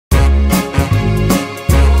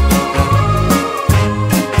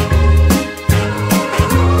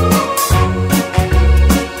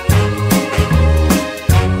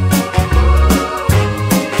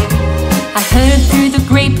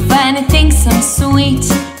looking sweet.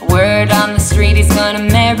 Word on the street, he's gonna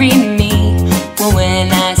marry me. Well,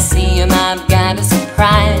 when I see him, I've got a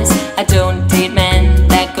surprise. I don't date men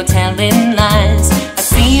that go telling lies. I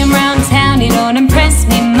see him round town, he don't impress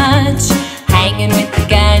me much. Hanging with the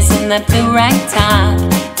guys in that blue rag top.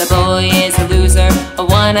 The boy is a loser, a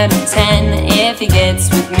 1 out of 10. If he gets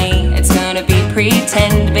with me, it's gonna be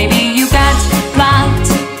pretend. Baby, you got blocked.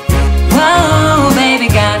 Whoa, baby,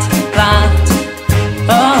 got blocked.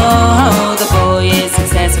 Oh, the boy is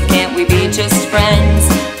excessive, can't we be just friends?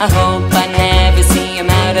 I hope I never see him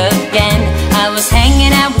out again. I was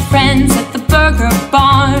hanging out with friends at the burger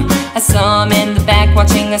bar. I saw him in the back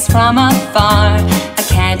watching us from afar. I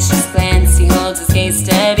catch his glance, he holds his gaze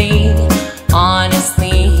steady.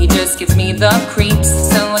 Honestly, he just gives me the creeps.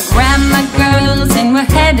 So I grab my girls and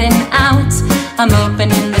we're heading out. I'm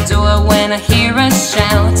opening the door when I hear a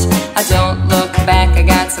shout. I don't look back, I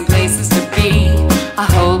got some places to be. I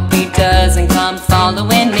hope he doesn't come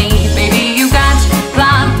following me. Baby, you got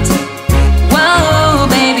blocked. Whoa,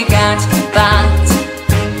 baby, got blocked.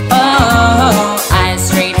 Oh, eyes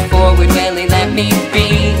straight forward, will he let me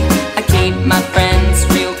be? I keep my friends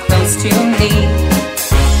real close to me.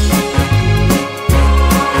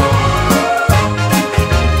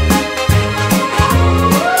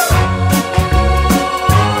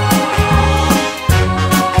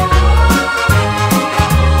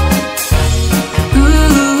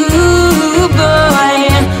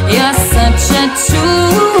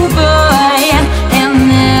 True boy, he'll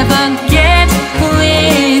never get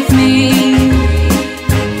with me.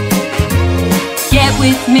 Get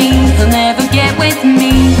with me, he'll never get with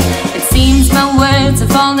me. It seems my words have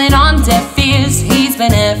fallen on deaf ears. He's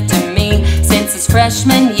been after me since his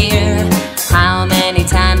freshman year. How many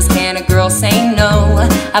times can a girl say no?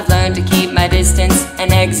 I've learned to keep my distance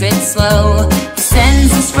and exit slow. He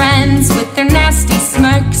sends his friends with their nasty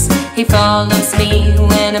smirks. He follows me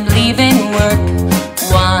when I'm leaving work.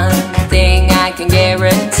 One thing I can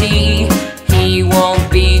guarantee, he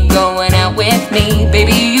won't be going out with me.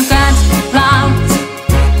 Baby, you got